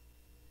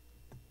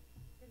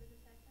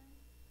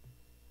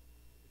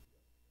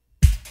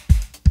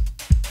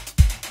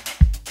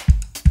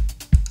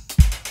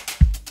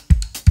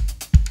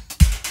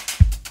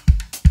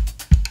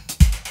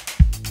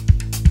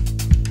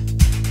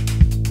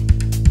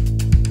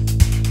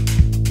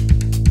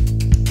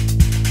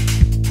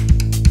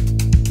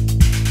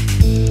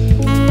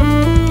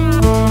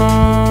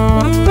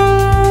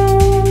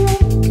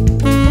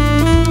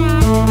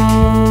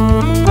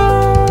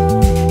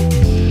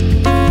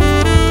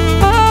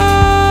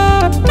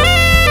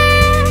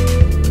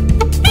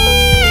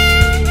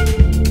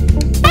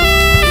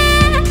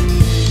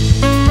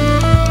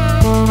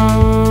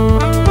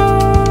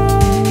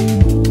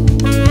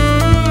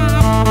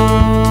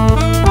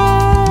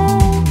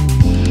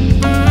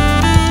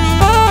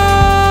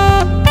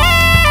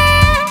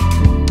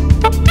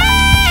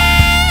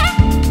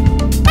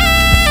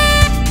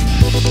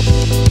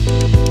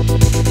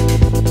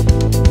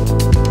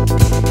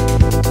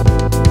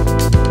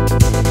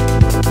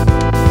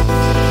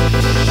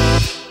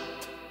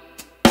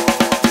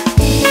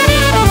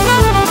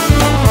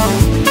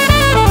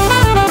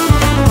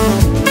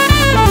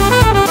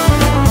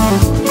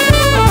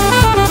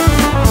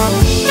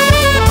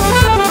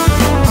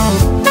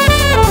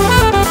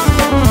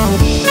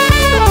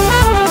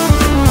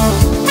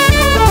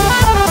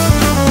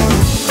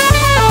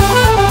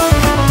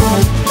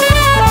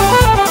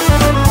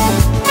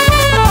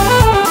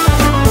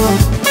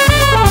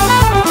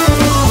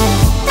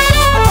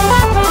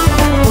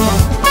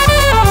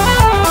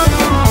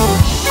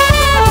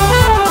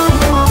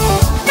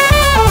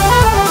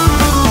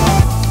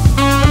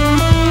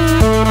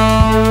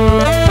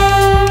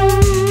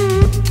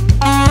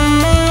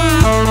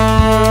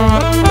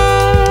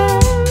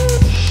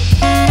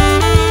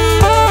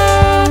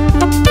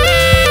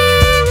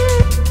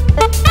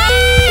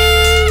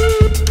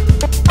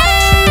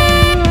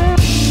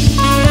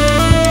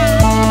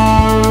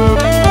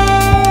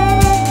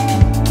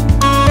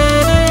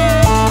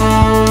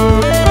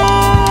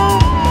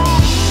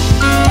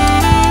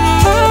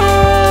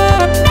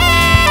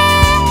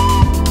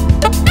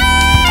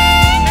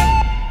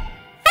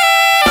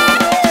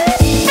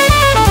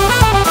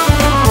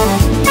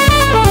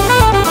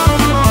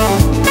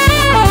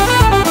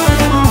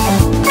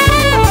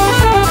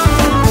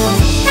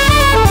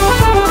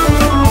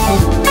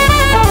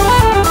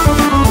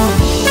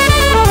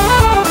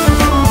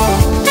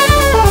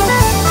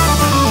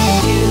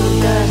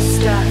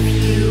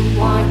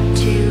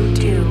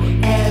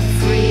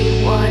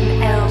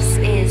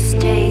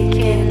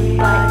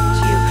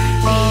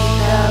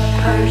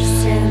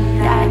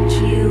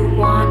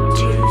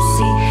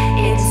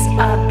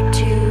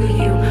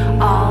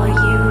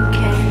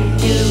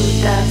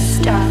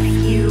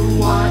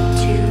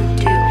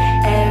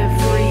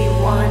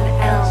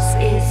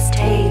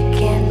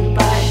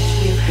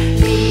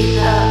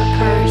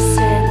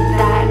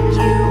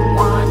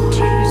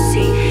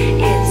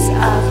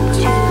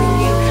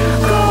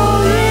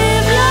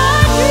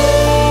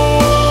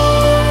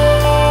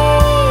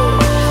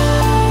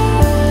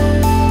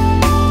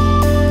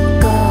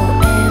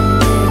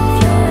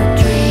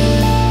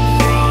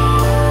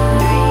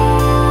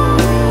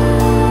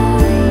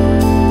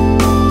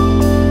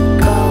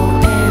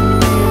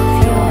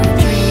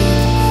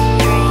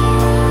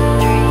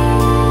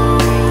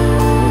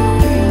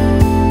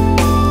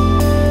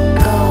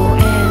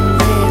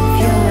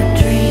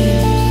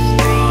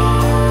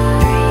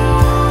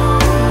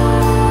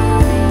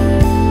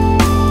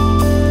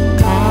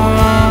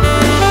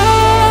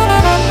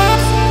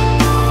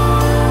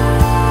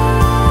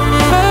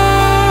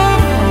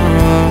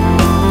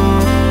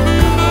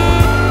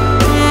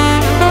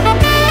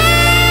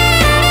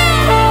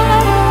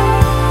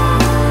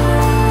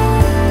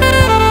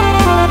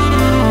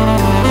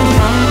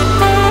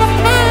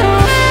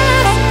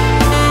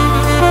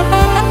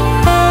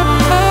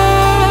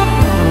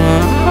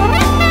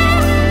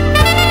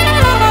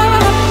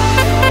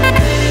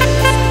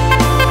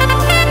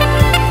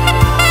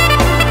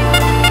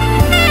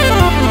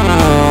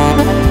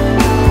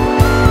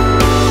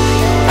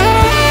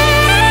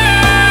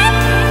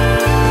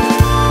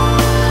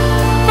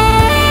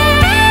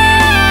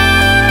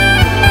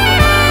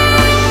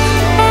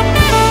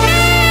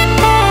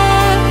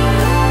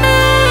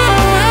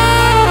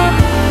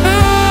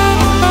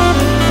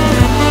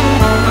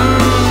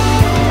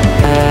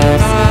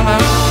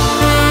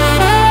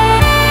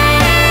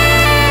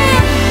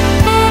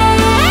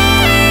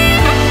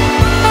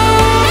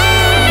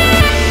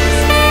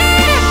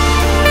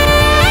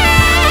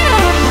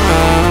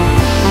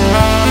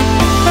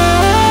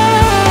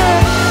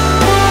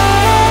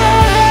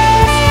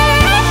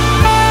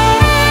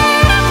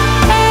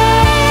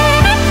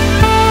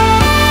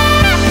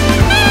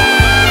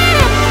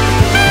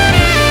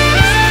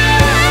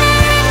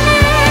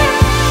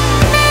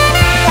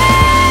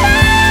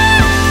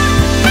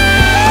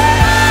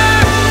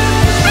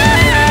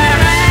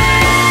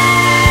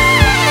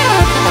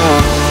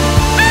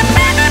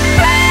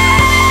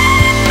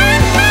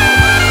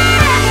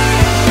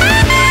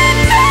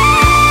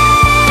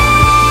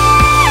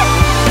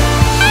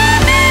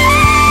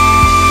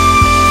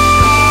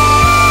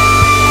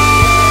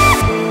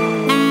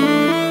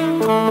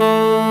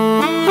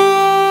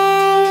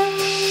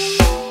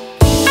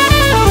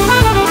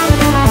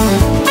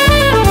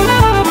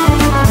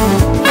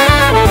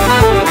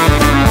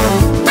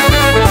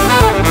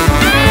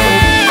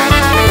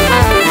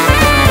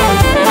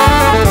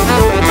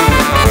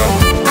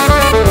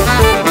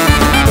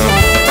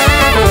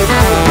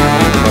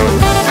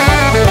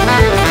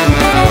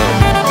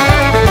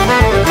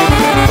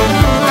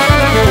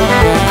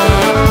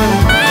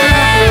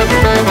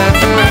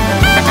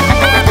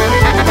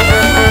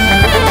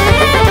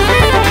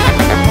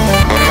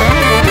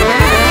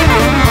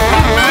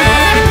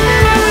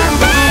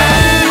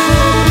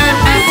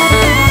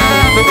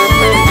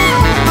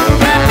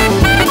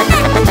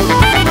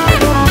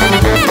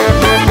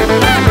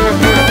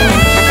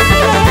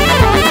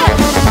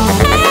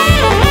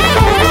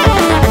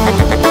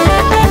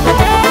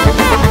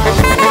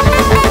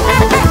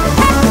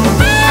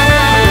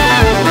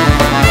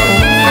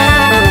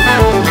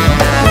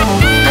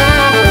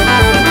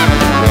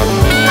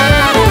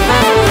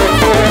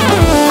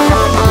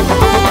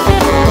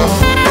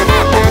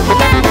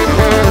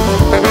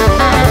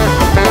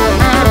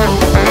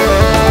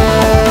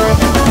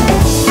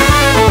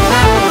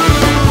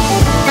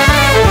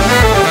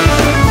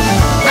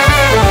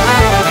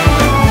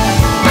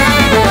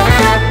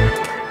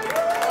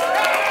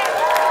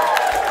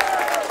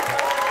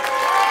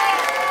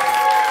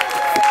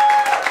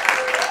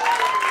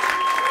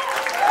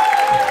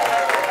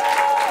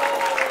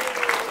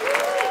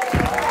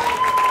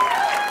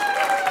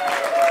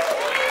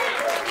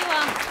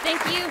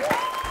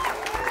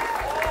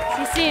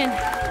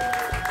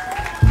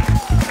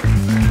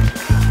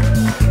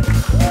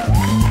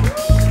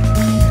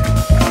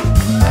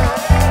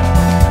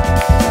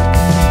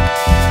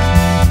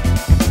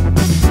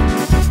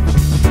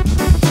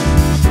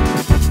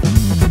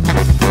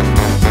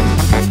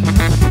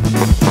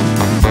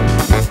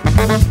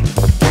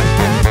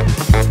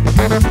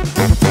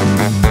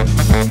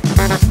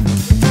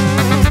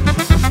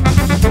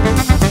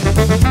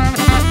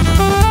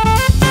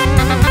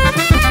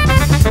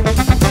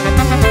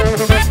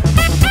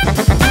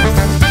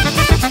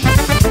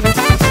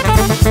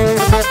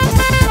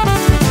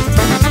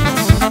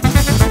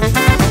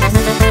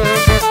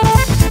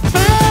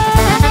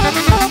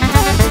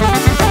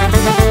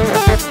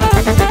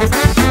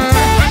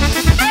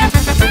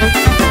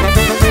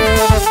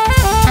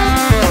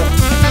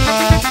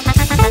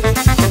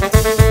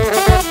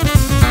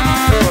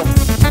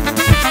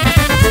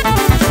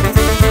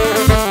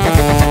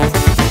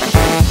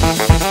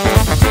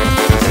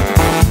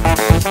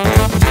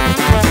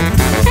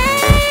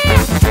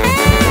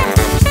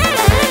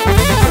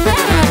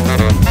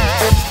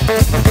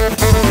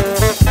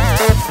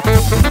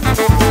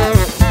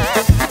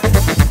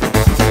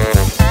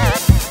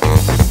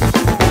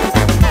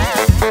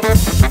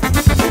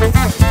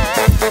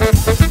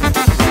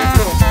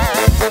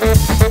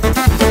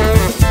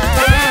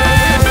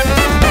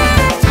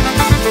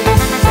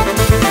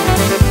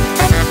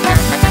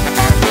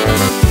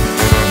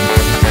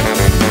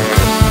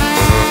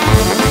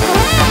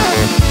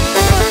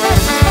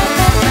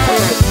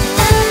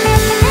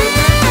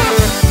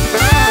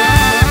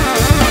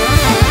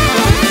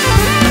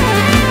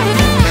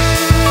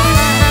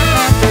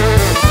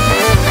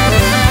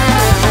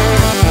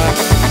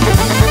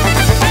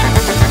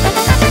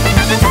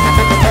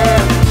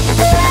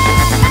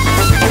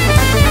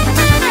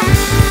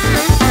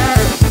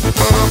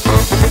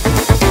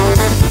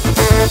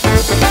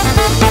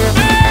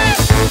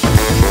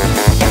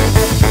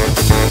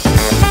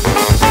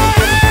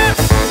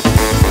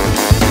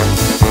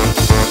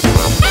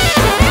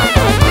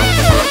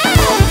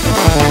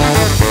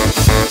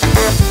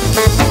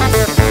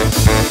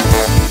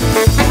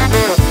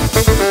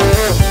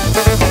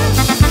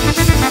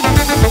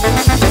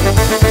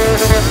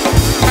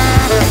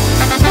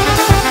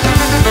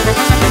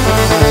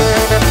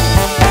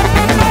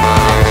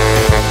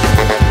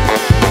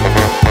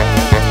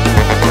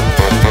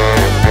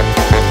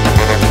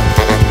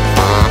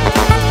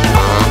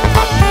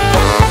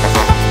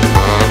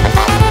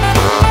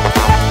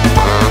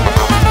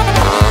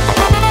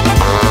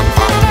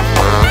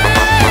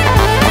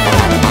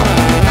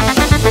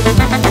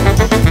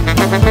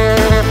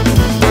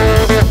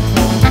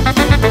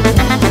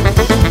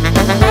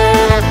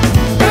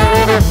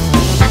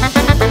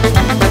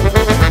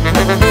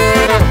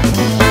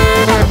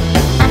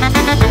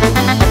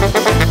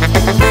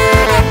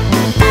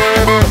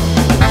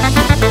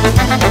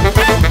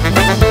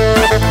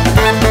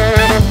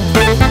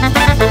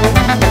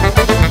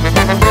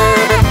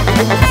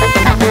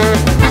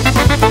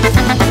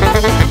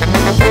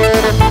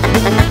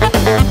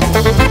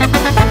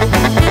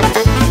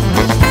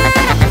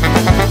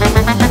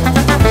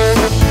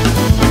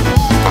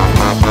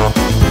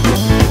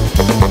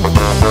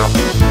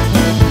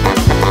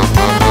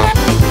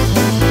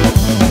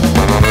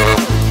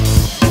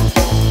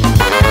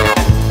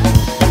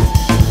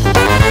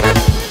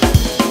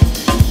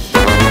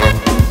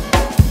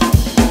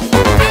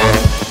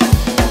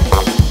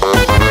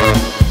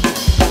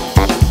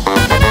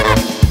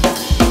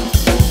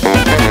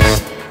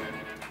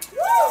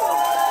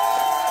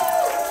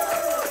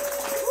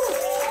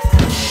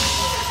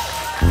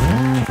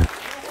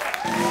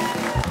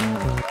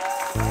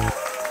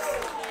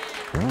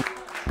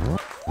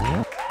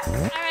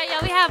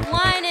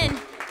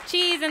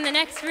 is in the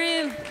next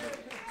room.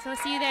 So we'll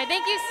see you there.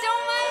 Thank you so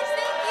much.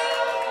 Thank you.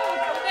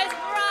 You guys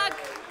rock.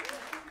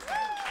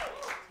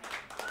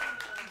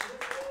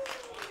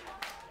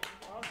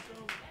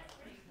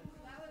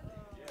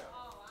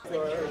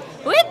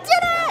 We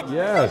did it!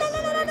 Yes.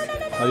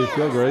 How do you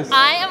feel, Grace?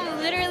 I am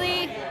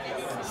literally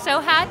so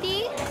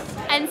happy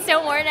and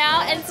so worn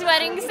out and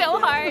sweating so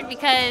hard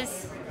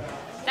because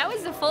that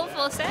was the full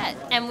set.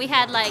 And we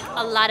had like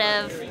a lot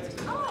of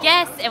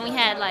guests and we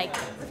had like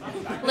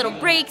little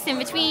breaks in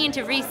between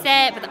to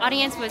reset, but the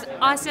audience was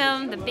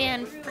awesome. The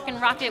band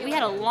freaking rocked it. We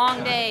had a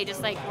long day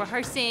just like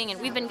rehearsing,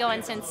 and we've been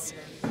going since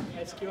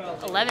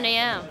 11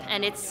 a.m.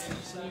 and it's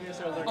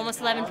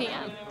almost 11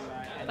 p.m.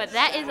 But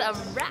that is a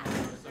wrap.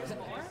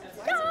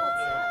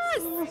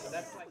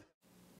 Yes!